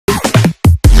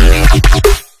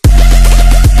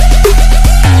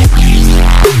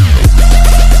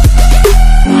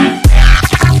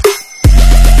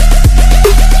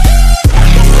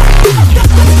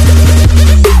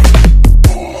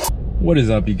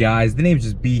up, you guys? The name's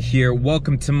just B here.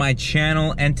 Welcome to my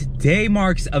channel, and today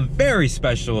marks a very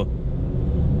special,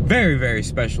 very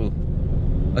special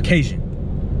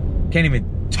occasion. Can't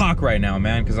even talk right now,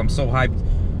 man, because I'm so hyped.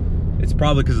 It's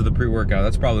probably because of the pre-workout.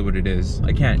 That's probably what it is.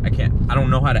 I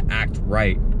don't know how to act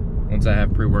right once I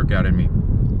have pre-workout in me.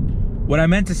 What I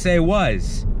meant to say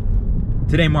was,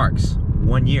 today marks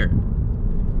 1 year.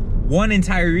 1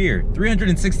 entire year,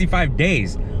 365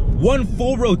 days, 1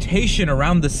 full rotation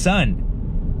around the sun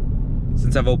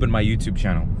since I've opened my YouTube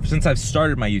channel, since I've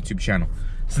started my YouTube channel,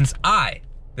 since I,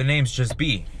 the name's just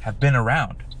B, have been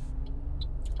around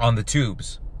on the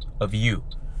tubes of you.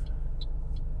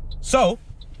 So,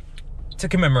 to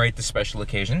commemorate this special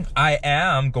occasion, I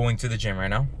am going to the gym right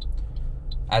now,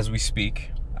 as we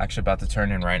speak. Actually about to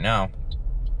turn in right now.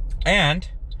 And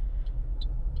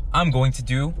I'm going to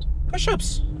do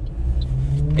push-ups.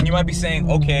 And you might be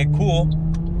saying, okay, cool.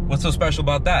 What's so special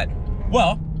about that?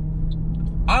 Well,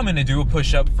 I'm gonna do a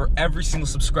push-up for every single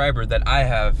subscriber that I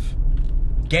have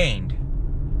gained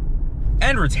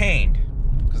and retained,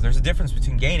 because there's a difference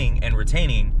between gaining and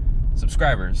retaining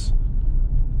subscribers,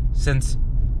 since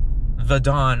the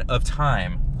dawn of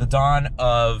time, the dawn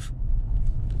of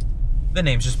the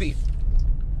name's just B.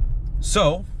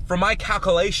 So, for my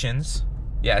calculations,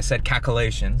 yeah, I said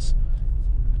calculations,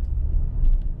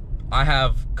 I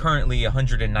have currently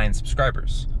 109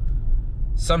 subscribers.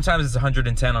 Sometimes it's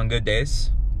 110 on good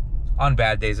days. On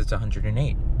bad days, it's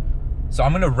 108. So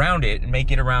I'm gonna round it and make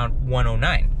it around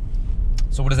 109.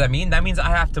 So what does that mean? That means I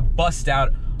have to bust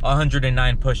out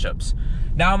 109 push-ups.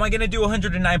 Now, am I gonna do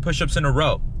 109 push-ups in a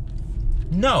row?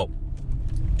 No.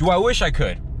 Do I wish I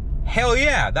could? Hell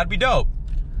yeah, that'd be dope.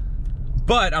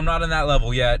 But I'm not on that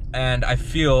level yet, and I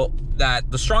feel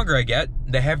that the stronger I get,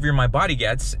 the heavier my body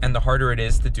gets, and the harder it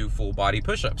is to do full body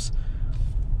push-ups.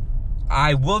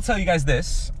 I will tell you guys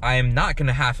this, I am not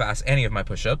gonna half-ass any of my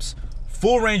push-ups.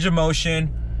 Full range of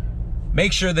motion,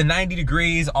 make sure the 90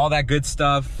 degrees, all that good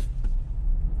stuff.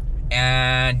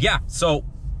 And yeah, so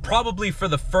probably for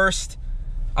the first,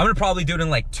 I'm gonna probably do it in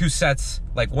like 2 sets,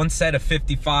 like 1 set of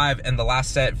 55 and the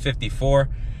last set 54.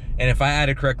 And if I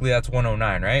added correctly, that's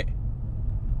 109, right?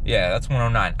 Yeah, that's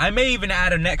 109. I may even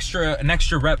add an extra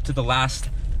rep to the last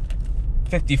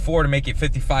 54 to make it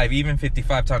 55 even.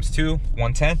 55 times 2,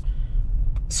 110.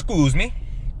 Excuse me.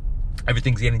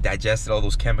 Everything's getting digested, all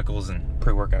those chemicals and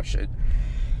pre-workout shit.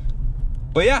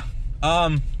 But yeah,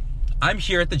 I'm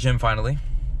here at the gym finally,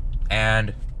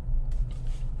 and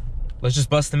let's just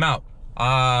bust them out.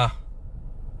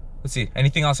 Let's see,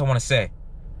 anything else I want to say?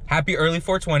 Happy early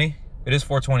 420. It is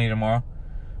 420 tomorrow.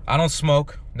 I don't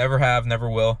smoke, never have, never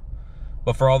will.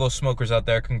 But for all those smokers out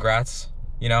there, congrats,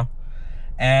 you know.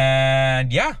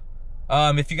 And yeah,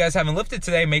 if you guys haven't lifted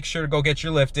today, make sure to go get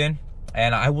your lift in.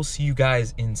 And I will see you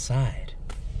guys inside.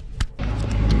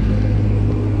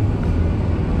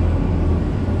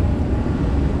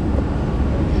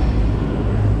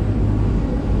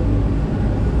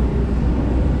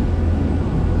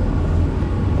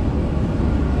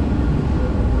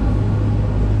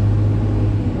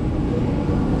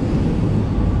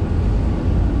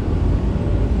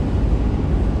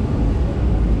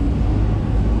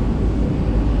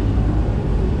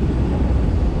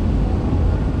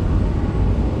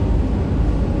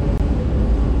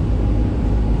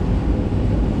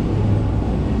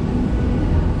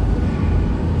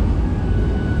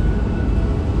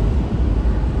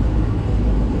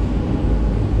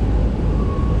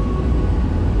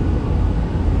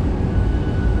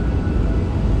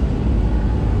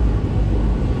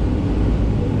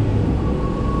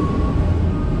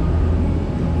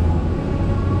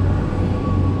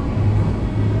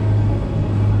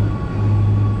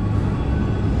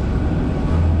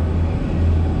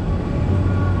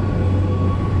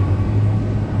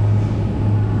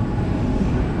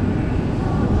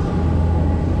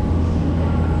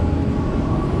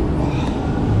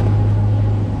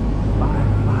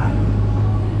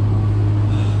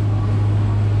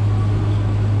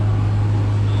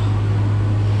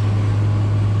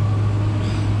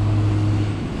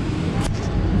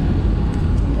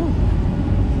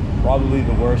 Probably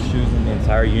the worst shoes in the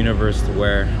entire universe to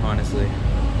wear, honestly.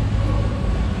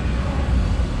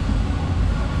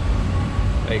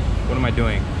 Like, what am I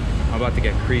doing? I'm about to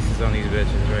get creases on these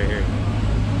bitches right here.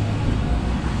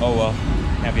 Oh well,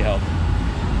 can't be helped.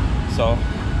 So,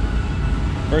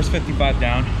 first 55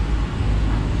 down,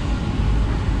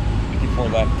 54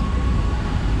 left.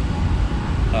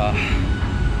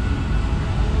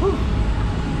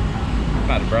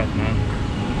 I'm out of breath, man.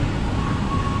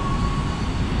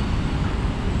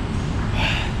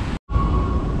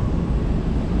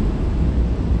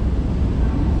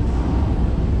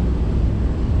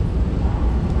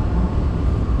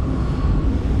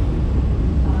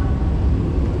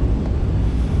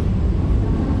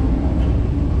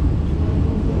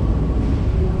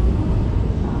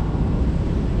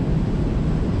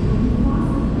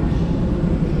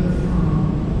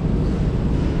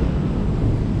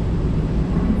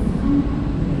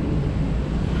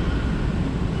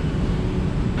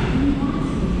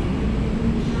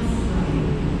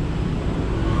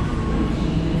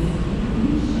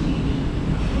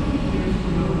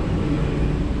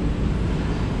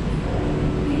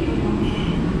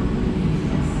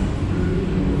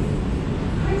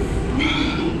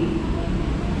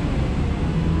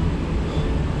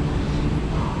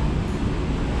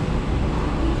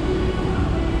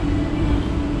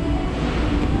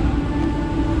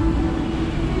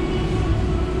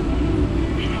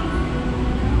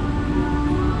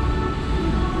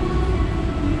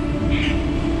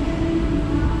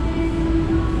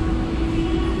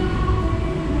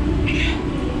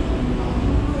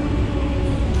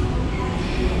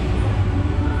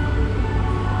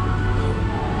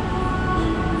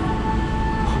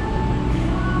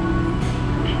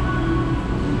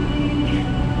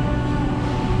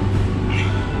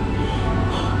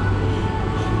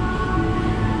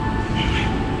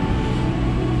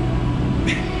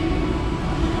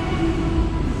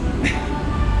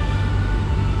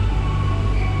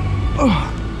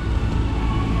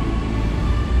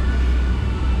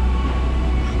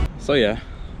 So yeah,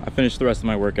 I finished the rest of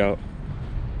my workout.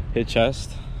 Hit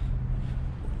chest,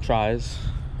 tries,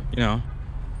 you know.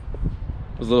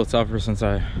 It was a little tougher since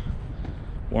I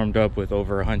warmed up with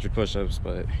over 100 push-ups,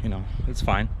 but you know, it's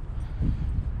fine.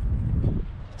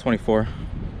 24,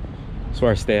 that's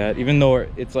where I stay at, even though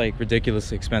it's like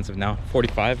ridiculously expensive now.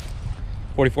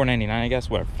 44.99, I guess.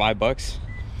 What, $5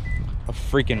 a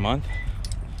freaking month?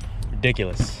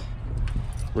 Ridiculous.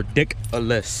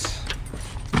 Ridiculous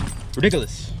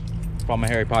for all my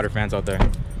Harry Potter fans out there.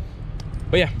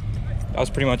 But yeah, that was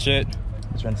pretty much it.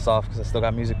 Let's rinse this off because I still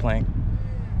got music playing.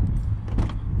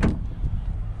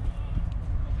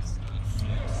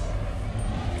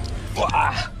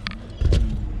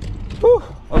 Whew.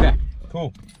 Okay,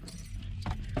 cool.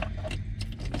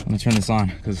 Let me turn this on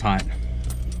because it's hot.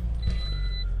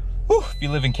 Whew. If you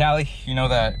live in Cali, you know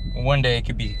that one day it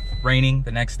could be raining,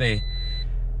 the next day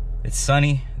it's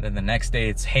sunny, then the next day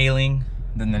it's hailing,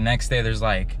 then the next day there's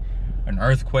like an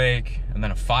earthquake, and then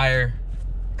a fire,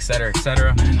 etc.,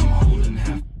 etc.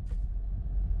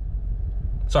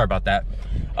 Sorry about that.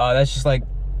 That's just like,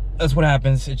 that's what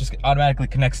happens. It just automatically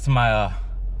connects to my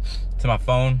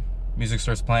phone. Music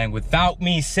starts playing without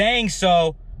me saying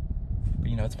so, but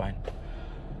you know, it's fine.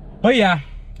 But yeah,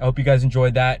 I hope you guys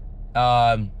enjoyed that.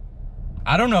 I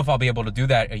don't know if I'll be able to do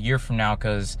that a year from now,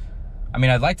 because I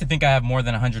mean, I'd like to think I have more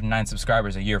than 109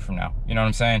 subscribers a year from now, you know what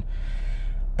I'm saying?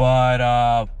 But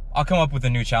I'll come up with a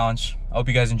new challenge. I hope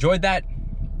you guys enjoyed that.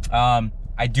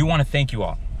 I do want to thank you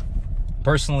all.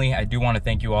 Personally, I do want to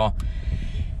thank you all,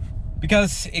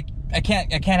 because I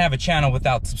can't have a channel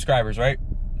without subscribers, right?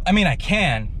 I mean, I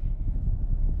can.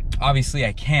 Obviously,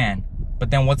 I can.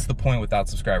 But then what's the point without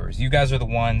subscribers? You guys are the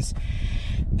ones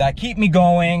that keep me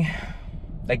going,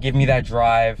 that give me that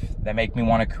drive, that make me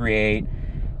want to create,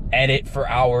 edit for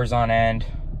hours on end.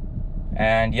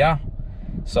 And yeah,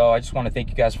 so I just want to thank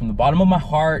you guys from the bottom of my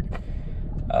heart.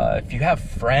 If you have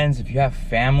friends, if you have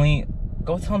family,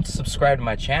 go tell them to subscribe to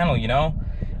my channel, you know?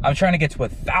 I'm trying to get to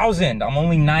 1,000. I'm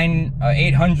only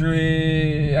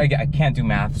 800, I can't do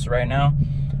maths right now.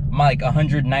 I'm like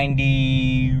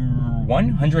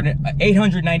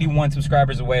 891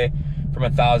 subscribers away from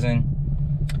 1,000.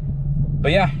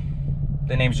 But yeah,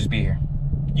 the names just be here.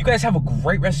 You guys have a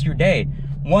great rest of your day.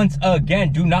 Once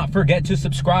again, do not forget to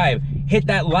subscribe. Hit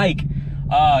that like.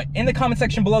 In the comment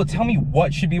section below, tell me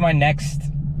what should be my next,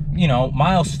 you know,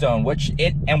 milestone.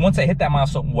 And once I hit that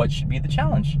milestone, what should be the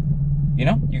challenge? You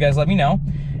know, you guys let me know.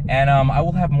 And I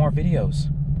will have more videos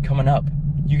coming up.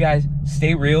 You guys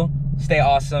stay real, stay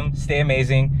awesome, stay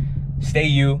amazing, stay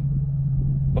you.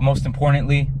 But most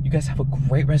importantly, you guys have a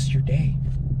great rest of your day.